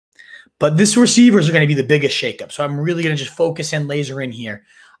But this receivers are going to be the biggest shakeup. So I'm really going to just focus and laser in here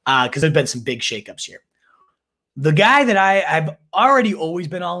because there's been some big shakeups here. The guy that I've already always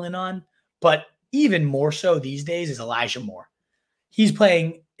been all in on, but even more so these days, is Elijah Moore. He's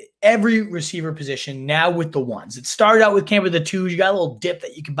playing every receiver position now with the ones. It started out with camp with the twos. You got a little dip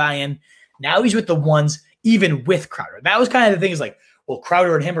that you can buy in. Now he's with the ones, even with Crowder. That was kind of the thing, is like, well,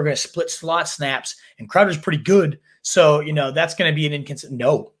 Crowder and him are going to split slot snaps, and Crowder's pretty good. So, you know, that's going to be an inconsistent.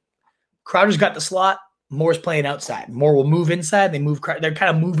 No. Crowder's got the slot. Moore's playing outside. Moore will move inside. They're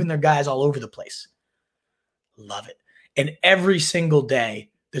kind of moving their guys all over the place. Love it. And every single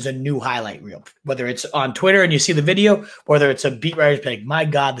day, there's a new highlight reel, whether it's on Twitter and you see the video, whether it's a beat writer's like, my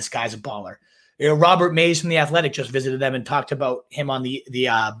God, this guy's a baller. You know, Robert Mays from The Athletic just visited them and talked about him on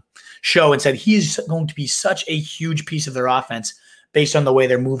the show and said he's going to be such a huge piece of their offense based on the way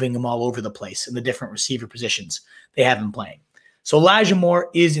they're moving him all over the place in the different receiver positions they have him playing. So Elijah Moore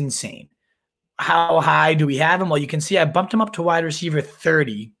is insane. How high do we have him? Well, you can see I bumped him up to wide receiver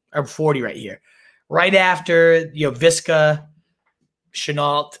 30 or 40 right here. Right after, you know, Visca,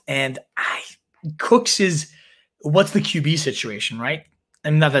 Chenault, and Cooks is – what's the QB situation, right?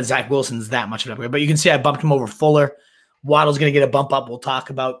 And not that Zach Wilson's that much of an upgrade, but you can see I bumped him over Fuller. Waddle's going to get a bump up we'll talk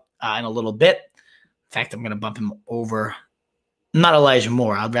about in a little bit. In fact, I'm going to bump him over – not Elijah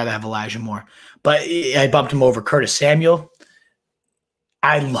Moore. I'd rather have Elijah Moore. But I bumped him over Curtis Samuel.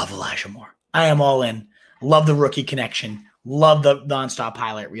 I love Elijah Moore. I am all in. Love the rookie connection. Love the nonstop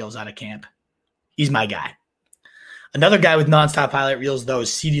highlight reels out of camp. He's my guy. Another guy with nonstop highlight reels, though, is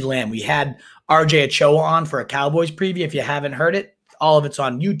CeeDee Lamb. We had RJ Ochoa on for a Cowboys preview. If you haven't heard it, all of it's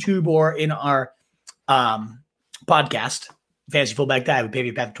on YouTube or in our podcast, Fantasy Fullback Dive with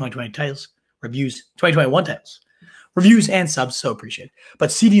Baby Path 2020 titles, reviews, 2021 titles, reviews and subs. So appreciate it.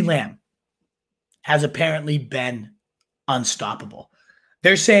 But CeeDee Lamb has apparently been unstoppable.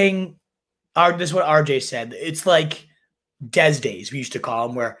 They're saying, this is what RJ said, it's like Des days, we used to call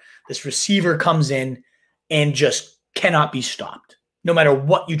them, where this receiver comes in and just cannot be stopped. No matter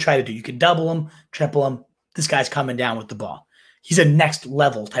what you try to do, you can double him, triple him. This guy's coming down with the ball. He's a next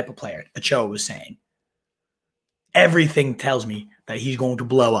level type of player, Ochoa was saying. Everything tells me that he's going to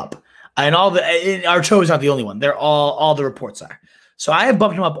blow up. And Ochoa is not the only one. They're all the reports are. So I have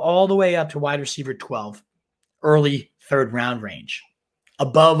bumped him up all the way up to wide receiver 12, early third round range,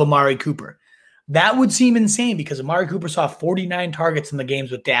 above Amari Cooper. That would seem insane because Amari Cooper saw 49 targets in the games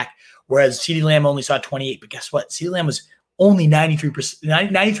with Dak, whereas CeeDee Lamb only saw 28. But guess what? CeeDee Lamb was only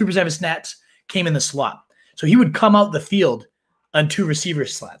 93% of his snaps came in the slot. So he would come out the field on two receiver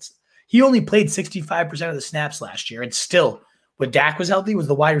slots. He only played 65% of the snaps last year, and still, when Dak was healthy, was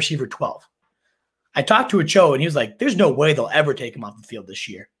the wide receiver 12. I talked to Ochoa, and he was like, there's no way they'll ever take him off the field this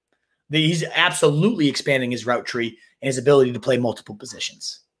year. He's absolutely expanding his route tree and his ability to play multiple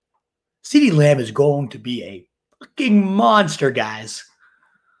positions. CeeDee Lamb is going to be a fucking monster, guys.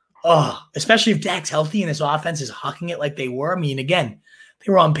 Oh, especially if Dak's healthy and his offense is hucking it like they were. I mean, again,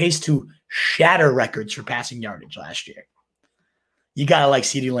 they were on pace to shatter records for passing yardage last year. You got to like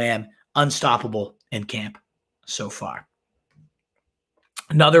CeeDee Lamb, unstoppable in camp so far.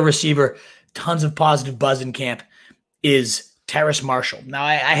 Another receiver, tons of positive buzz in camp, is Terrace Marshall. Now,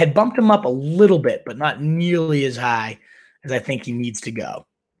 I had bumped him up a little bit, but not nearly as high as I think he needs to go.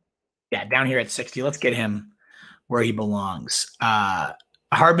 Yeah, down here at 60. Let's get him where he belongs.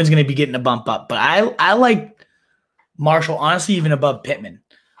 Hardman's going to be getting a bump up, but I like Marshall, honestly, even above Pittman.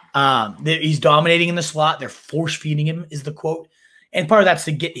 He's dominating in the slot. They're force-feeding him, is the quote. And part of that's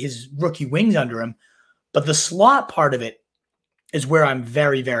to get his rookie wings under him. But the slot part of it is where I'm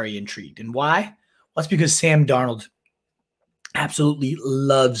very, very intrigued. And why? Well, that's because Sam Darnold absolutely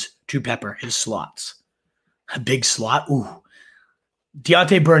loves to pepper his slots. A big slot. Ooh.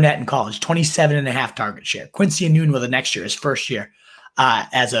 Deontay Burnett in college, 27.5 target share. Quincy Enunwa the next year, his first year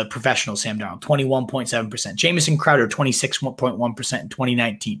as a professional, Sam Darnold, 21.7%. Jamison Crowder, 26.1% in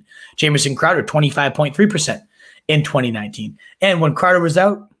 2019. Jamison Crowder, 25.3% in 2019. And when Crowder was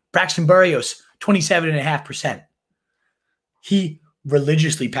out, Braxton Berrios, 27.5%. He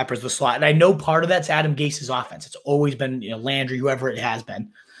religiously peppers the slot. And I know part of that's Adam Gase's offense. It's always been, Landry, whoever it has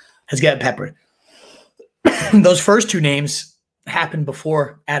been, has gotten peppered. Those first two names happened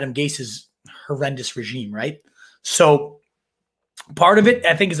before Adam Gase's horrendous regime, right? So part of it,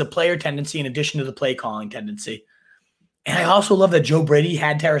 I think, is a player tendency in addition to the play calling tendency. And I also love that Joe Brady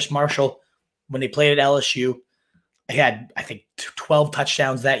had Terrace Marshall when they played at LSU. He had, I think, 12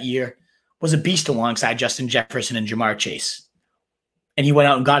 touchdowns that year. Was a beast alongside Justin Jefferson and Jamar Chase. And he went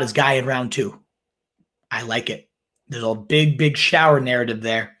out and got his guy in round 2. I like it. There's a big, big shower narrative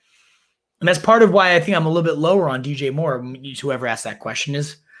there. And that's part of why I think I'm a little bit lower on DJ Moore. Whoever asked that question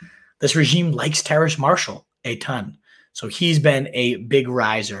is This regime likes Terrace Marshall a ton. So he's been a big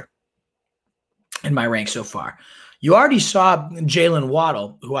riser in my ranks so far. You already saw Jalen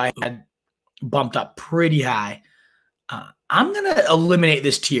Waddle, who I had bumped up pretty high. I'm going to eliminate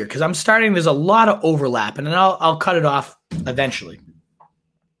this tier because I'm starting. There's a lot of overlap, and then I'll cut it off eventually.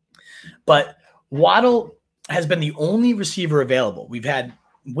 But Waddle has been the only receiver available. We've had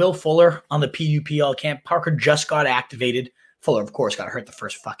Will Fuller on the PUP all camp. Parker just got activated. Fuller, of course, got hurt the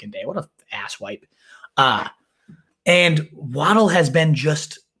first fucking day. What a asswipe. And Waddle has been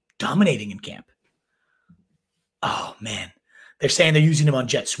just dominating in camp. Oh, man. They're saying they're using him on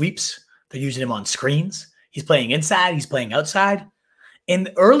jet sweeps. They're using him on screens. He's playing inside. He's playing outside. In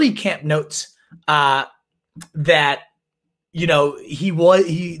the early camp notes, that, you know,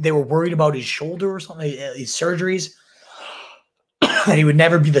 they were worried about his shoulder or something, his surgeries, that he would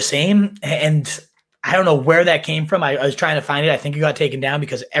never be the same. And I don't know where that came from. I was trying to find it. I think it got taken down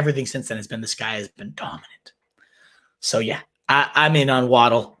because everything since then has been this guy has been dominant. So yeah, I'm in on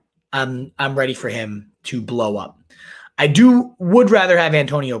Waddle. I'm ready for him to blow up. I would rather have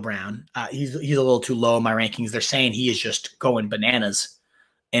Antonio Brown. He's a little too low in my rankings. They're saying he is just going bananas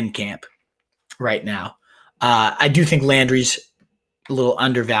in camp right now. I do think Landry's a little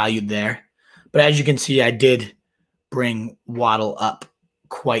undervalued there. But as you can see, I did bring Waddle up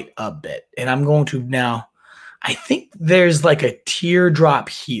quite a bit. And I'm going to now, I think there's like a teardrop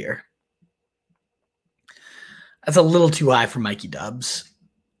here. That's a little too high for Mikey Dubs.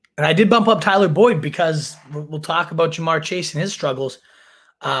 And I did bump up Tyler Boyd because we'll talk about Jamar Chase and his struggles.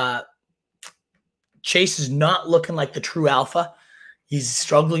 Chase is not looking like the true alpha. He's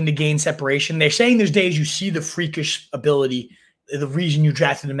struggling to gain separation. They're saying there's days you see the freakish ability, the reason you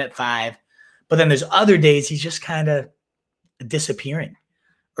drafted him at 5. But then there's other days he's just kind of disappearing,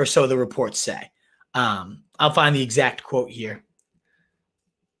 or so the reports say. I'll find the exact quote here.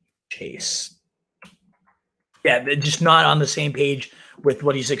 Chase. Yeah, they're just not on the same page with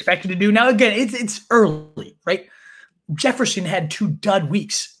what he's expected to do. Now, again, it's early, right? Jefferson had 2 dud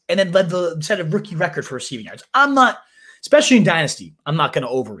weeks and then set a rookie record for receiving yards. I'm not, especially in Dynasty, I'm not going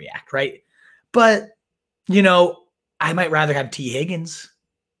to overreact, right? But, you know, I might rather have T. Higgins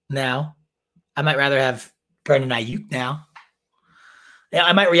now. I might rather have Brandon Ayuk now. Yeah,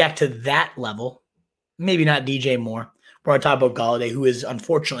 I might react to that level. Maybe not DJ Moore. We're going to talk about Golladay, who is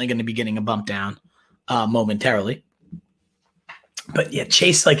unfortunately going to be getting a bump down momentarily. But yeah,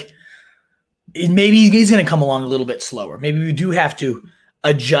 Chase, like, maybe he's going to come along a little bit slower. Maybe we do have to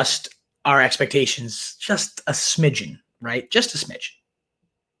adjust our expectations just a smidgen, right? Just a smidgen.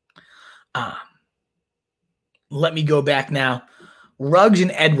 Let me go back now. Ruggs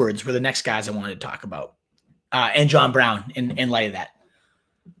and Edwards were the next guys I wanted to talk about. And John Brown in light of that.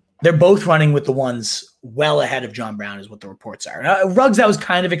 They're both running with the ones well ahead of John Brown is what the reports are. Ruggs, that was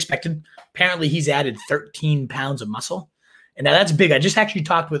kind of expected. Apparently, he's added 13 pounds of muscle. And now that's big. I just actually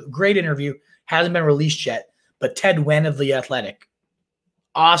talked with, great interview, hasn't been released yet, but Ted Wen of The Athletic.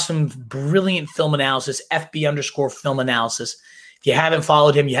 Awesome, brilliant film analysis, FB_film analysis. If you haven't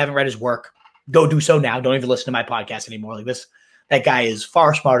followed him, you haven't read his work, go do so now. Don't even listen to my podcast anymore. Like this, that guy is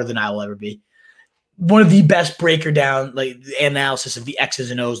far smarter than I will ever be. One of the best breaker down, like, analysis of the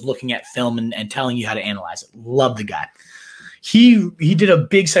X's and O's, looking at film and telling you how to analyze it. Love the guy. He did a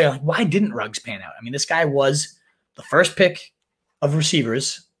big study. Like, why didn't Ruggs pan out? I mean, this guy was the first pick of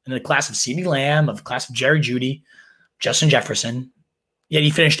receivers in the class of CeeDee Lamb, of the class of Jerry Jeudy, Justin Jefferson. Yet he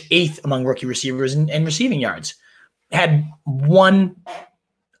finished 8th among rookie receivers in receiving yards. Had 1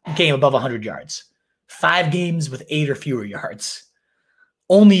 game above 100 yards. 5 games with 8 or fewer yards.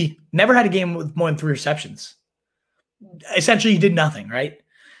 Never had a game with more than 3 receptions. Essentially, he did nothing, right?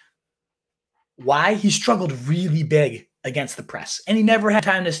 Why? He struggled really big against the press, and he never had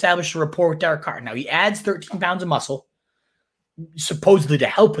time to establish a rapport with Derek Carr. Now, he adds 13 pounds of muscle, supposedly to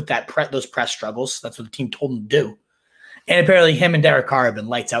help with those press struggles. That's what the team told him to do. And apparently, him and Derek Carr have been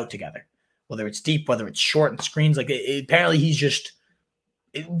lights out together, whether it's deep, whether it's short and screens. Like, apparently, he's just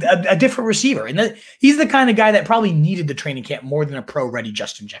a different receiver. And he's the kind of guy that probably needed the training camp more than a pro-ready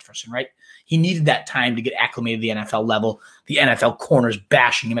Justin Jefferson, right? He needed that time to get acclimated to the NFL level, the NFL corners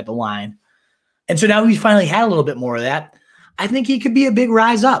bashing him at the line. And so now he's finally had a little bit more of that. I think he could be a big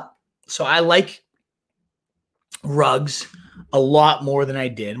rise up. So I like Ruggs a lot more than I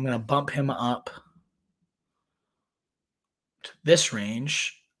did. I'm going to bump him up to this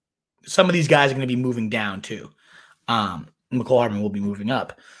range. Some of these guys are going to be moving down too. McCall Hardman will be moving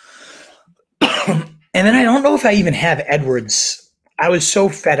up. And then I don't know if I even have Edwards. I was so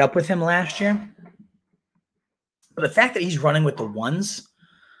fed up with him last year. But the fact that he's running with the ones,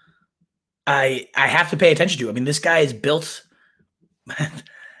 I have to pay attention to. I mean, this guy is built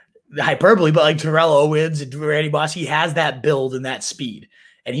hyperbole, but like Terrell Owens and Randy Moss, he has that build and that speed.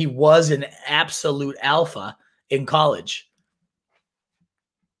 And he was an absolute alpha in college.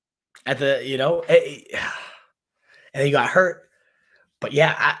 At the, and he got hurt. But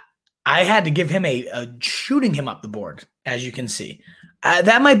yeah, I had to give him a shooting him up the board, as you can see.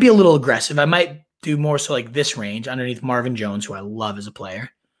 That might be a little aggressive. I might do more so like this range underneath Marvin Jones, who I love as a player.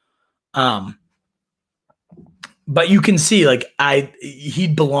 But you can see, like, he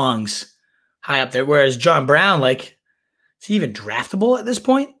belongs high up there. Whereas John Brown, like, is he even draftable at this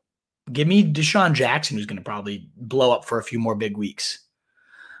point? Give me Deshaun Jackson, who's going to probably blow up for a few more big weeks.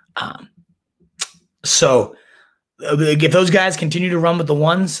 So if those guys continue to run with the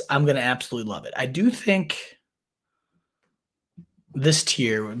ones, I'm going to absolutely love it. I do think this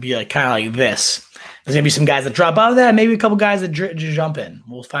tier would be like kind of like this. There's going to be some guys that drop out of that, maybe a couple guys that jump in.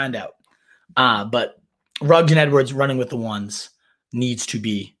 We'll find out. But Ruggs and Edwards running with the ones needs to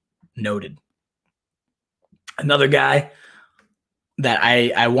be noted. Another guy that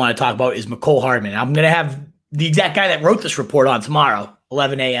I want to talk about is McCole Hardman. I'm going to have the exact guy that wrote this report on tomorrow,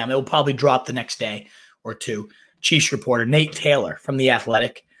 11 a.m. It will probably drop the next day or two. Chiefs reporter Nate Taylor from The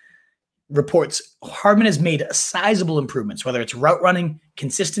Athletic reports Hardman has made sizable improvements, whether it's route running,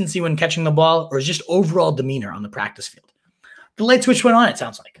 consistency when catching the ball, or just overall demeanor on the practice field. The light switch went on, it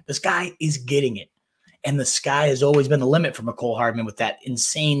sounds like. This guy is getting it. And the sky has always been the limit for McCole Hardman with that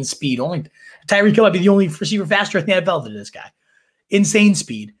insane speed. Only Tyreek Hill might be the only receiver faster in the NFL than this guy. Insane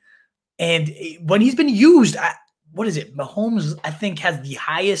speed. And when he's been used, what is it? Mahomes, I think, has the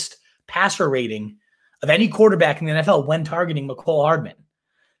highest passer rating of any quarterback in the NFL when targeting McCole Hardman.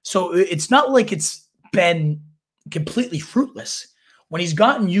 So it's not like it's been completely fruitless. When he's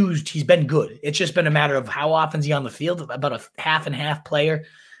gotten used, he's been good. It's just been a matter of how often is he on the field, about a half and half player.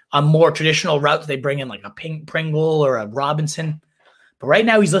 On more traditional routes, they bring in like a Pringle or a Robinson. But right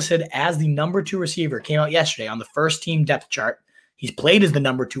now he's listed as the number 2 receiver. Came out yesterday on the first team depth chart. He's played as the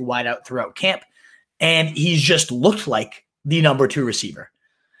number 2 wideout throughout camp. And he's just looked like the number 2 receiver.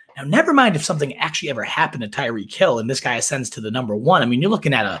 Now, never mind if something actually ever happened to Tyreek Hill and this guy ascends to the number 1. I mean, you're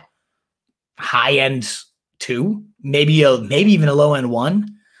looking at a high-end 2, maybe even a low-end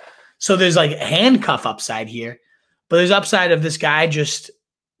 1. So there's like handcuff upside here. But there's upside of this guy just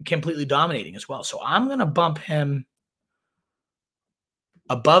completely dominating as well. So I'm going to bump him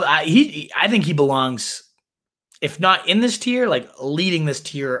above. I think he belongs, if not in this tier, like leading this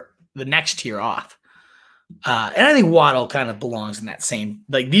tier, the next tier off. And I think Waddle kind of belongs in that same,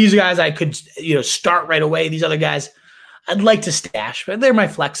 like these guys I could, start right away. These other guys I'd like to stash, but they're my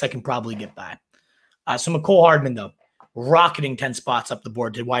flex. I can probably get by. So McCole Hardman, though, rocketing 10 spots up the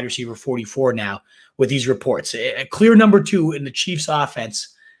board to wide receiver 44 now with these reports. A clear number 2 in the Chiefs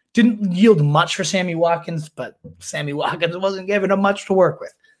offense. Didn't yield much for Sammy Watkins, but Sammy Watkins wasn't giving him much to work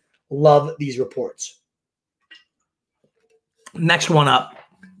with. Love these reports. Next one up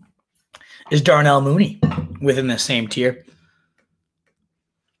is Darnell Mooney within the same tier.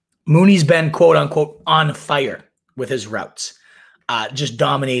 Mooney's been, quote unquote, on fire with his routes, just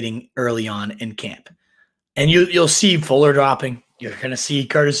dominating early on in camp. And you'll see Fuller dropping. You're going to see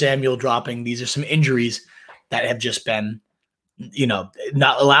Curtis Samuel dropping. These are some injuries that have just been,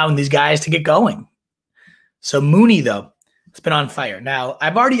 not allowing these guys to get going. So Mooney, though, has been on fire. Now,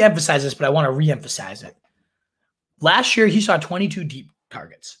 I've already emphasized this, but I want to reemphasize it. Last year, he saw 22 deep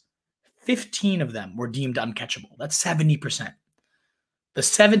targets. 15 of them were deemed uncatchable. That's 70%. The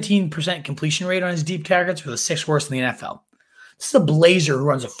 17% completion rate on his deep targets were the 6th worst in the NFL. This is a blazer who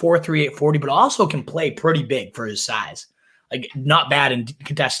runs a 4.38 40, but also can play pretty big for his size. Like, not bad in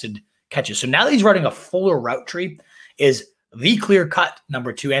contested catches. So now that he's running a fuller route tree, is the clear-cut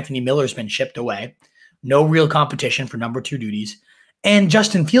number 2. Anthony Miller's been shipped away. No real competition for number 2 duties. And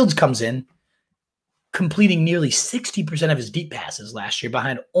Justin Fields comes in, completing nearly 60% of his deep passes last year,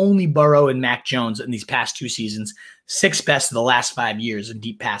 behind only Burrow and Mac Jones in these past 2 seasons. 6th best of the last 5 years in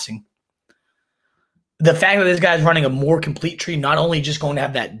deep passing. The fact that this guy's running a more complete tree, not only just going to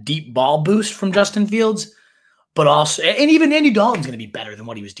have that deep ball boost from Justin Fields, but also, and even Andy Dalton's going to be better than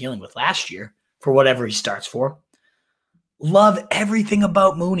what he was dealing with last year for whatever he starts for. Love everything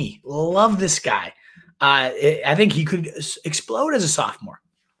about Mooney. Love this guy. I think he could explode as a sophomore.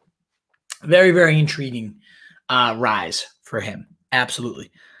 Very, very intriguing rise for him.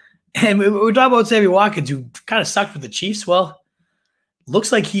 Absolutely. And we're talking about Sammy Watkins, who kind of sucked with the Chiefs. Well,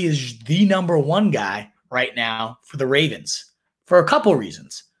 looks like he is the number 1 guy right now for the Ravens for a couple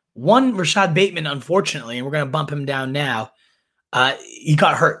reasons. One, Rashad Bateman, unfortunately, and we're going to bump him down now, he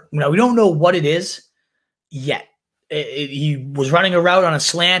got hurt. Now, we don't know what it is yet. He was running a route on a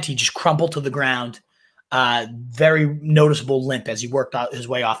slant. He just crumpled to the ground. Very noticeable limp as he worked out his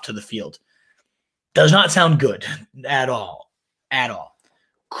way off to the field. Does not sound good at all. At all.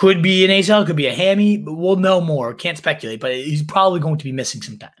 Could be an ACL, could be a hammy, but we'll know more. Can't speculate, but he's probably going to be missing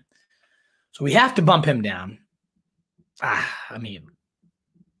some time. So we have to bump him down. I mean,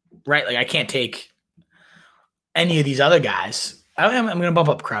 right? Like I can't take any of these other guys. I'm going to bump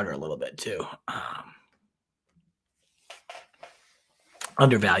up Crowder a little bit too.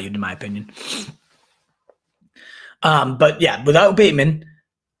 Undervalued in my opinion. But yeah, without Bateman.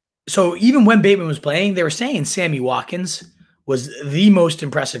 So even when Bateman was playing, they were saying Sammy Watkins was the most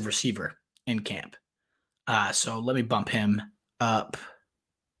impressive receiver in camp. So let me bump him up.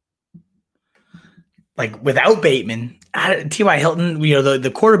 Like without Bateman, T.Y. Hilton,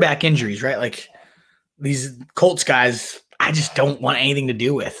 the quarterback injuries, right? Like these Colts guys, I just don't want anything to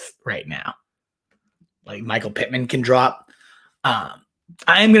do with right now. Like Michael Pittman can drop. I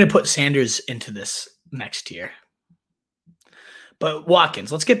am going to put Sanders into this next tier. But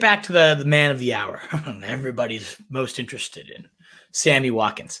Watkins, let's get back to the man of the hour. Everybody's most interested in Sammy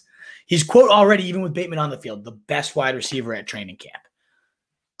Watkins. He's, quote, already, even with Bateman on the field, the best wide receiver at training camp.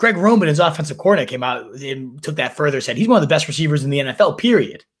 Greg Roman, his offensive coordinator, came out and took that further, said he's one of the best receivers in the NFL,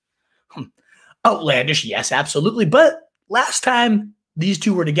 period. Outlandish, yes, absolutely. But last time these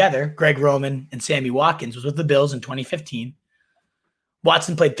two were together, Greg Roman and Sammy Watkins, was with the Bills in 2015.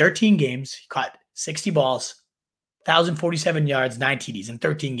 Watson played 13 games. He caught 60 balls. 1,047 yards, 9 TDs in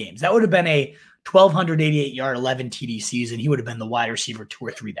 13 games. That would have been a 1,288-yard, 11 TD season. He would have been the wide receiver 2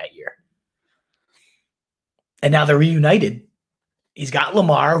 or 3 that year. And now they're reunited. He's got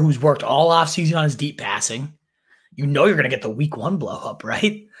Lamar, who's worked all offseason on his deep passing. You know you're going to get the week 1 blow up,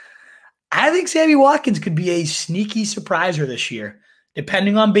 right? I think Sammy Watkins could be a sneaky surpriser this year,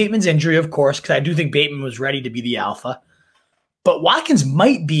 depending on Bateman's injury, of course, because I do think Bateman was ready to be the alpha. But Watkins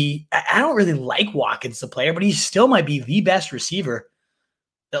might be – I don't really like Watkins, the player, but he still might be the best receiver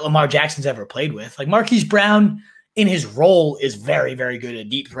that Lamar Jackson's ever played with. Like Marquise Brown in his role is very, very good at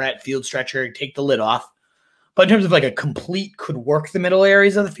deep threat, field stretcher, take the lid off. But in terms of like a complete could work the middle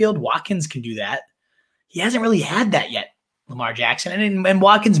areas of the field, Watkins can do that. He hasn't really had that yet, Lamar Jackson. And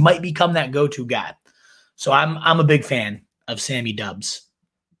Watkins might become that go-to guy. So I'm a big fan of Sammy Dubs.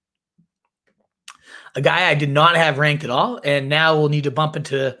 A guy I did not have ranked at all, and now we'll need to bump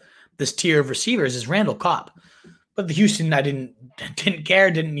into this tier of receivers is Randall Cobb. But the Houston, I didn't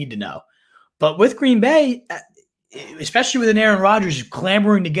care, didn't need to know. But with Green Bay, especially with an Aaron Rodgers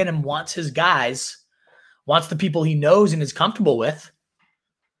clamoring to get him, wants his guys, wants the people he knows and is comfortable with,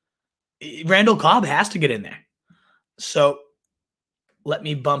 Randall Cobb has to get in there. So let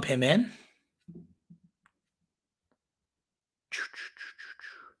me bump him in.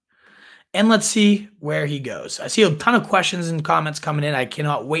 And let's see where he goes. I see a ton of questions and comments coming in. I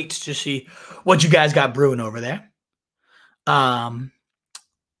cannot wait to see what you guys got brewing over there.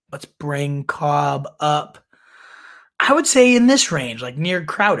 Let's bring Cobb up. I would say in this range, like near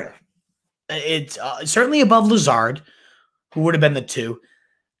Crowder. It's certainly above Lazard, who would have been the 2.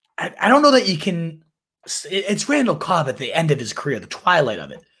 I don't know that you can – it's Randall Cobb at the end of his career, the twilight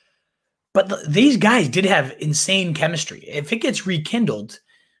of it. But these guys did have insane chemistry. If it gets rekindled –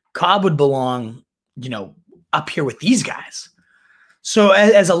 Cobb would belong, up here with these guys. So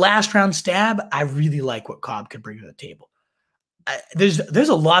as a last round stab, I really like what Cobb could bring to the table. There's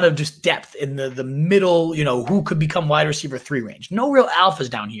a lot of just depth in the middle, who could become wide receiver 3 range. No real alphas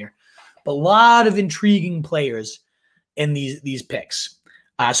down here, but a lot of intriguing players in these picks.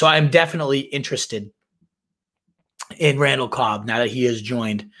 So I'm definitely interested in Randall Cobb now that he has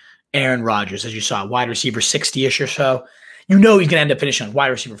joined Aaron Rodgers. As you saw, wide receiver 60-ish or so. He's going to end up finishing on wide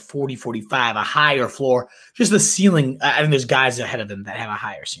receiver 40, 45, a higher floor. Just the ceiling. I think there's guys ahead of him that have a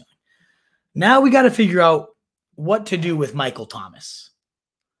higher ceiling. Now we got to figure out what to do with Michael Thomas.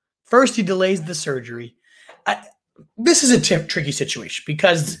 First, he delays the surgery. This is a tricky situation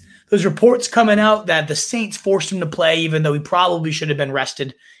because there's reports coming out that the Saints forced him to play even though he probably should have been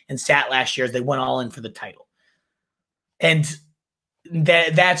rested and sat last year as they went all in for the title. And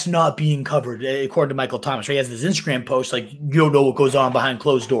that's not being covered, according to Michael Thomas. Right? He has this Instagram post like, you don't know what goes on behind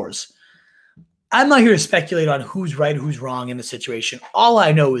closed doors. I'm not here to speculate on who's right, who's wrong in the situation. All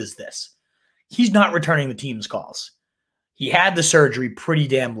I know is this. He's not returning the team's calls. He had the surgery pretty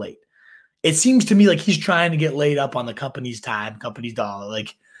damn late. It seems to me like he's trying to get laid up on the company's time, company's dollar.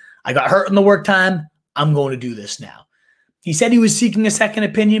 Like, I got hurt in the work time. I'm going to do this now. He said he was seeking a second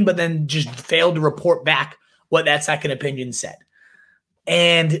opinion, but then just failed to report back what that second opinion said.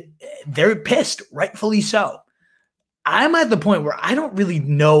 And they're pissed, rightfully so. I'm at the point where I don't really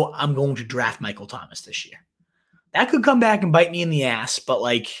know I'm going to draft Michael Thomas this year. That could come back and bite me in the ass, but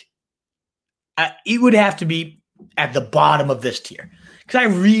It would have to be at the bottom of this tier because I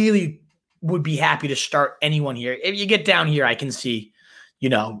really would be happy to start anyone here. If you get down here, I can see,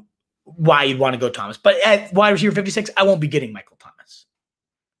 why you'd want to go Thomas. But at wide receiver 56, I won't be getting Michael Thomas.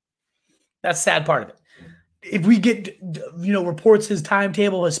 That's the sad part of it. If we get, reports his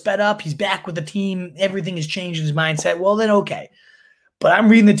timetable has sped up, he's back with the team, everything has changed in his mindset, well, then okay. But I'm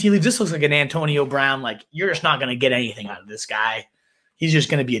reading the tea leaves. This looks like an Antonio Brown. Like, you're just not going to get anything out of this guy. He's just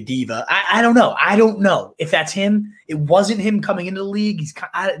going to be a diva. I don't know. I don't know if that's him. It wasn't him coming into the league.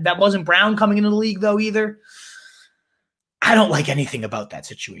 That wasn't Brown coming into the league, though, either. I don't like anything about that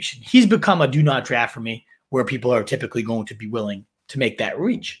situation. He's become a do not draft for me, where people are typically going to be willing to make that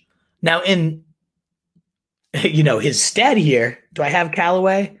reach. Now, in his stead here, do I have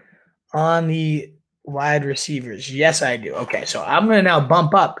Callaway on the wide receivers? Yes, I do. Okay, so I'm going to now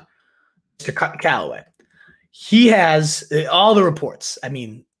bump up to Callaway. He has all the reports. I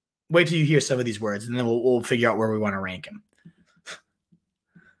mean, wait till you hear some of these words, and then we'll figure out where we want to rank him.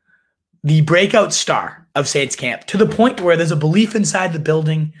 The breakout star of Saints camp, to the point where there's a belief inside the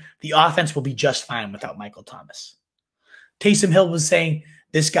building the offense will be just fine without Michael Thomas. Taysom Hill was saying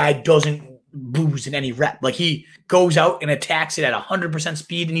this guy doesn't lose in any rep. Like, he goes out and attacks it at 100%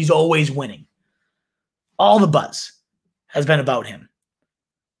 speed, and he's always winning. All the buzz has been about him.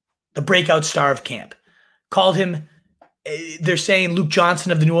 The breakout star of camp. Called him, they're saying Luke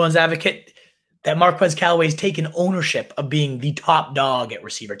Johnson of the New Orleans Advocate, that Marquez Callaway's taken ownership of being the top dog at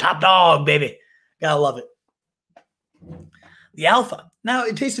receiver. Top dog, baby. Gotta love it. The alpha. Now,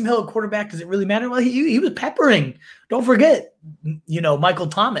 Taysom Hill, a quarterback, does it really matter? Well, he was peppering. Don't forget, Michael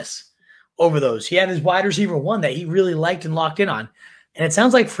Thomas over those. He had his wide receiver one that he really liked and locked in on. And it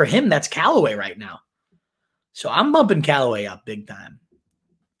sounds like for him, that's Callaway right now. So I'm bumping Callaway up big time.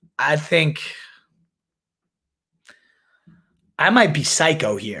 I think I might be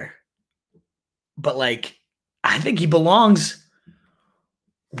psycho here. But, I think he belongs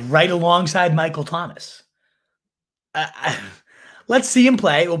right alongside Michael Thomas. Let's see him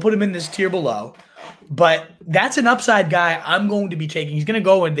play. We'll put him in this tier below. But that's an upside guy I'm going to be taking. He's going to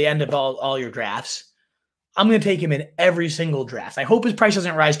go at the end of all your drafts. I'm going to take him in every single draft. I hope his price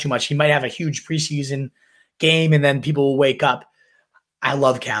doesn't rise too much. He might have a huge preseason game, and then people will wake up. I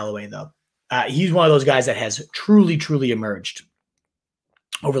love Callaway, though. He's one of those guys that has truly, truly emerged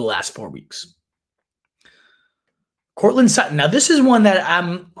over the last 4 weeks. Cortland Sutton. Now, this is one that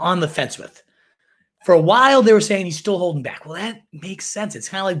I'm on the fence with. For a while, they were saying he's still holding back. Well, that makes sense. It's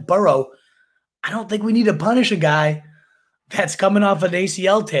kind of like Burrow. I don't think we need to punish a guy that's coming off an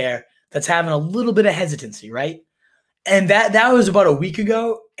ACL tear that's having a little bit of hesitancy, right? And that was about a week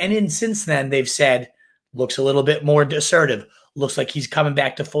ago. And since then, they've said, looks a little bit more assertive. Looks like he's coming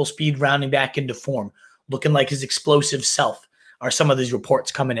back to full speed, rounding back into form. Looking like his explosive self are some of these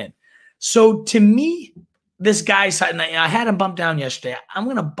reports coming in. So to me, this guy, Sutton, I had him bumped down yesterday. I'm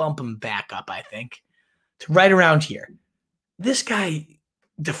going to bump him back up, I think, to right around here. This guy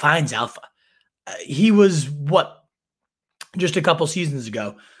defines alpha. He was, just a couple seasons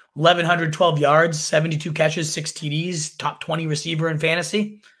ago, 1,112 yards, 72 catches, 6 TDs, top 20 receiver in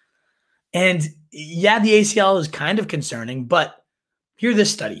fantasy. And yeah, the ACL is kind of concerning, but here's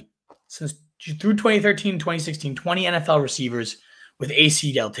this study. Through 2013 and 2016, 20 NFL receivers with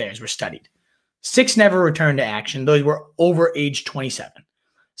ACL tears were studied. 6 never returned to action. Those were over age 27.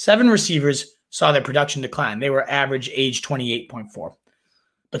 7 receivers saw their production decline. They were average age 28.4.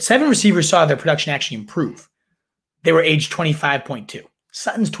 But 7 receivers saw their production actually improve. They were age 25.2.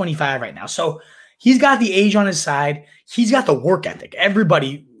 Sutton's 25 right now. So he's got the age on his side. He's got the work ethic.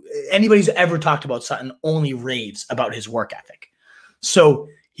 Anybody who's ever talked about Sutton only raves about his work ethic. So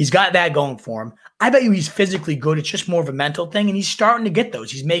he's got that going for him. I bet you he's physically good. It's just more of a mental thing, and he's starting to get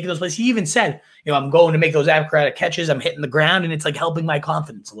those. He's making those plays. He even said, I'm going to make those acrobatic catches. I'm hitting the ground, and it's like helping my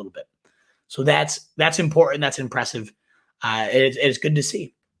confidence a little bit. So that's important. That's impressive. It's good to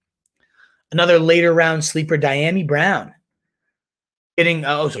see. Another later round sleeper, Diami Brown. So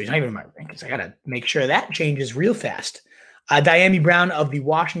he's not even in my rankings. I got to make sure that changes real fast. Diami Brown of the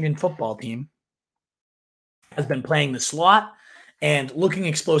Washington football team has been playing the slot and looking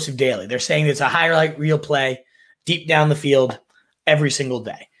explosive daily. They're saying it's a highlight reel play deep down the field every single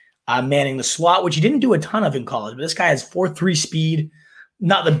day. Manning the slot, which he didn't do a ton of in college, but this guy has 4.3 speed,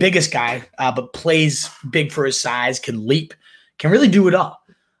 not the biggest guy, but plays big for his size, can leap, can really do it all.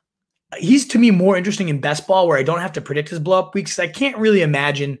 He's, to me, more interesting in best ball, where I don't have to predict his blow-up weeks. I can't really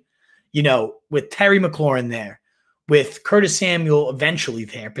imagine, with Terry McLaurin there, with Curtis Samuel eventually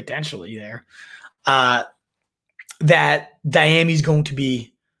there, potentially there, that Diami's going to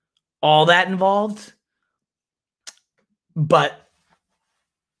be all that involved. But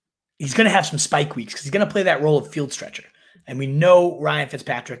he's going to have some spike weeks because he's going to play that role of field stretcher. And we know Ryan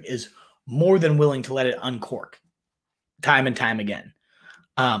Fitzpatrick is more than willing to let it uncork time and time again.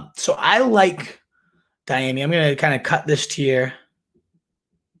 So I like Diami. I'm going to kind of cut this tier.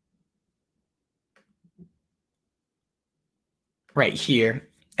 Right here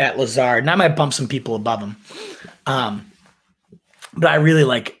at Lazard. And I might bump some people above him. But I really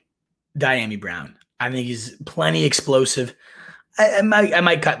like Diami Brown. I think he's plenty explosive. I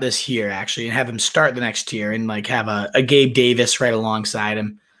might cut this here, actually, and have him start the next tier and like have a Gabe Davis right alongside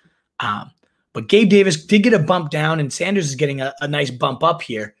him. But Gabe Davis did get a bump down, and Sanders is getting a nice bump up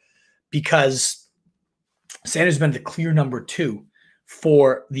here because Sanders has been the clear number 2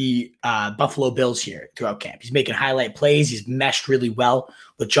 for the Buffalo Bills here throughout camp. He's making highlight plays. He's meshed really well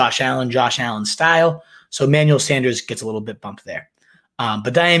with Josh Allen's style. So Emmanuel Sanders gets a little bit bumped there.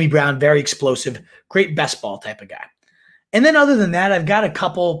 But Diami Brown, very explosive, great best ball type of guy. And then other than that, I've got a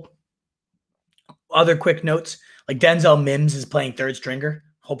couple other quick notes. Like Denzel Mims is playing third stringer,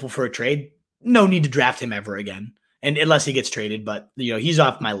 hopeful for a trade. No need to draft him ever again, and unless he gets traded. But he's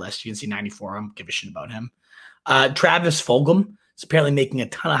off my list. You can see 94. I don't give a shit about him. Travis Fulgham is apparently making a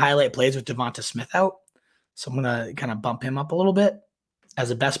ton of highlight plays with Devonta Smith out. So I'm going to kind of bump him up a little bit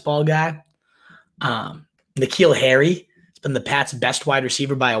as a best ball guy. N'Keal Harry has been the Pats' best wide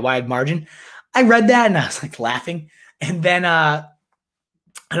receiver by a wide margin. I read that and I was like laughing. And then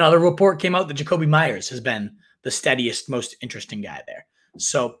another report came out that Jacoby Myers has been the steadiest, most interesting guy there.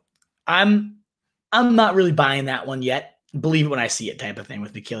 So I'm not really buying that one yet. Believe it when I see it type of thing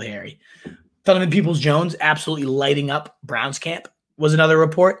with N'Keal Harry. Donovan Peoples-Jones absolutely lighting up Browns camp was another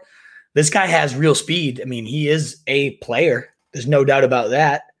report. This guy has real speed. I mean, he is a player. There's no doubt about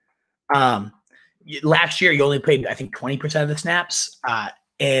that. Last year, he only played, I think, 20% of the snaps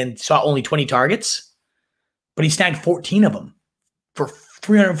and saw only 20 targets, but he snagged 14 of them for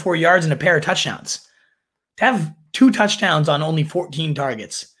 304 yards and a pair of touchdowns. To have 2 touchdowns on only 14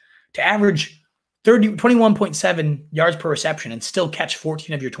 targets, to average 21.7 yards per reception and still catch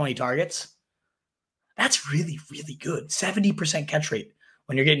 14 of your 20 targets, that's really, really good. 70% catch rate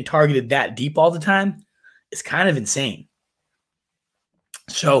when you're getting targeted that deep all the time is kind of insane.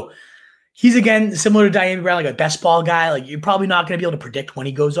 So he's, again, similar to Diami Brown, like a best ball guy. Like you're probably not going to be able to predict when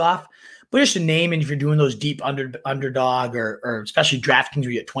he goes off, but just a name. And if you're doing those deep underdog or especially DraftKings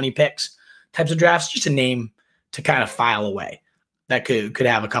where you get 20 picks types of drafts, just a name to kind of file away that could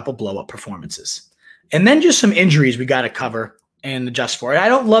have a couple blow up performances. And then just some injuries we got to cover and adjust for. I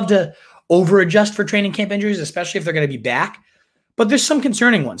don't love to over adjust for training camp injuries, especially if they're going to be back, but there's some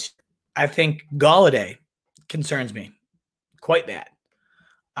concerning ones. I think Golladay concerns me quite bad.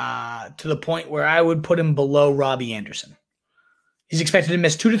 To the point where I would put him below Robbie Anderson. He's expected to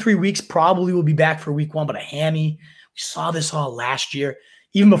miss 2 to 3 weeks, probably will be back for week 1, but a hammy. We saw this all last year.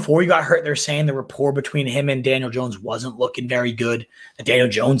 Even before he got hurt, they're saying the rapport between him and Daniel Jones wasn't looking very good. And Daniel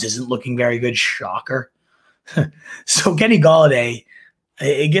Jones isn't looking very good. Shocker. So Kenny Golladay,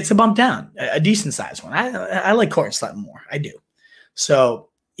 it gets a bump down, a decent sized one. I like Courtland Sutton more. I do. So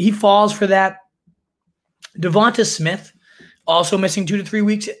he falls for that. Devonta Smith, also missing 2 to 3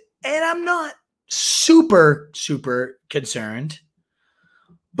 weeks. And I'm not super, super concerned.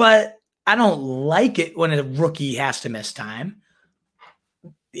 But I don't like it when a rookie has to miss time.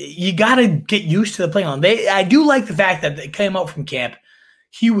 You got to get used to the play on. I do like the fact that they came out from camp.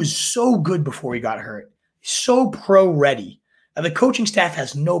 He was so good before he got hurt. So pro-ready. The coaching staff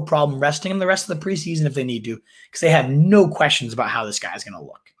has no problem resting him the rest of the preseason if they need to because they have no questions about how this guy's going to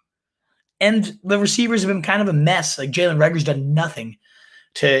look. And the receivers have been kind of a mess. Like Jalen Reagor's done nothing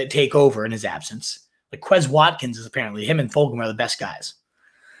to take over in his absence. Like Quez Watkins is apparently, him and Fulgham are the best guys.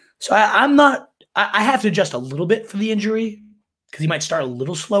 So I have to adjust a little bit for the injury because he might start a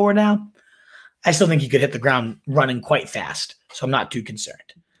little slower now. I still think he could hit the ground running quite fast, so I'm not too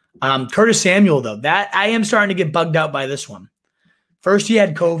concerned. Curtis Samuel, though, that I am starting to get bugged out by this one. First, he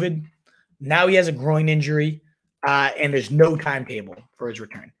had COVID. Now he has a groin injury, and there's no timetable for his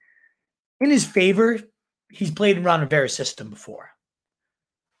return. In his favor, he's played in Ron Rivera's system before.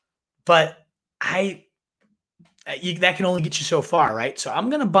 But that can only get you so far, right? So I'm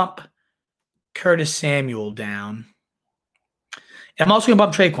going to bump Curtis Samuel down. And I'm also going to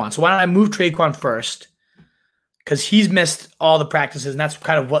bump Traquan. So why don't I move Traquan first? Because he's missed all the practices, and that's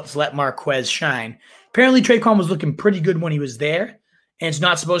kind of what's let Marquez shine. Apparently, Traquan was looking pretty good when he was there, and it's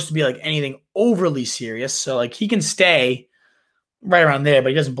not supposed to be like anything overly serious. So like he can stay right around there, but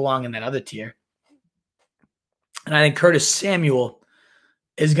he doesn't belong in that other tier. And I think Curtis Samuel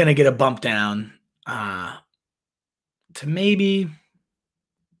is going to get a bump down to maybe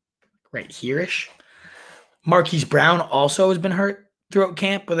right here-ish. Marquise Brown also has been hurt. throughout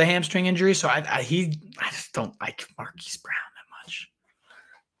camp with a hamstring injury. So I just don't like Marquise Brown that much.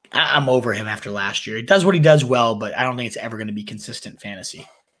 I'm over him after last year. He does what he does well, but I don't think it's ever going to be consistent fantasy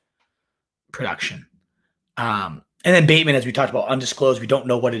production. And then Bateman, as we talked about, undisclosed. We don't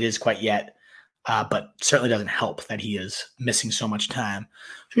know what it is quite yet, but certainly doesn't help that he is missing so much time.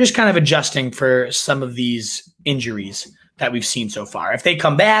 So we're just kind of adjusting for some of these injuries that we've seen so far. If they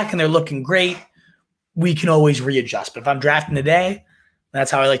come back and they're looking great, we can always readjust. But if I'm drafting today,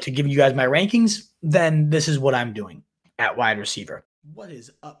 that's how I like to give you guys my rankings, then this is what I'm doing at wide receiver. What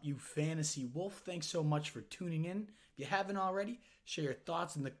is up, you fantasy wolf? Thanks so much for tuning in. If you haven't already, share your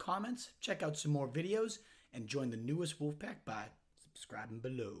thoughts in the comments, check out some more videos, and join the newest Wolfpack by subscribing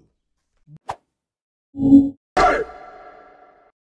below.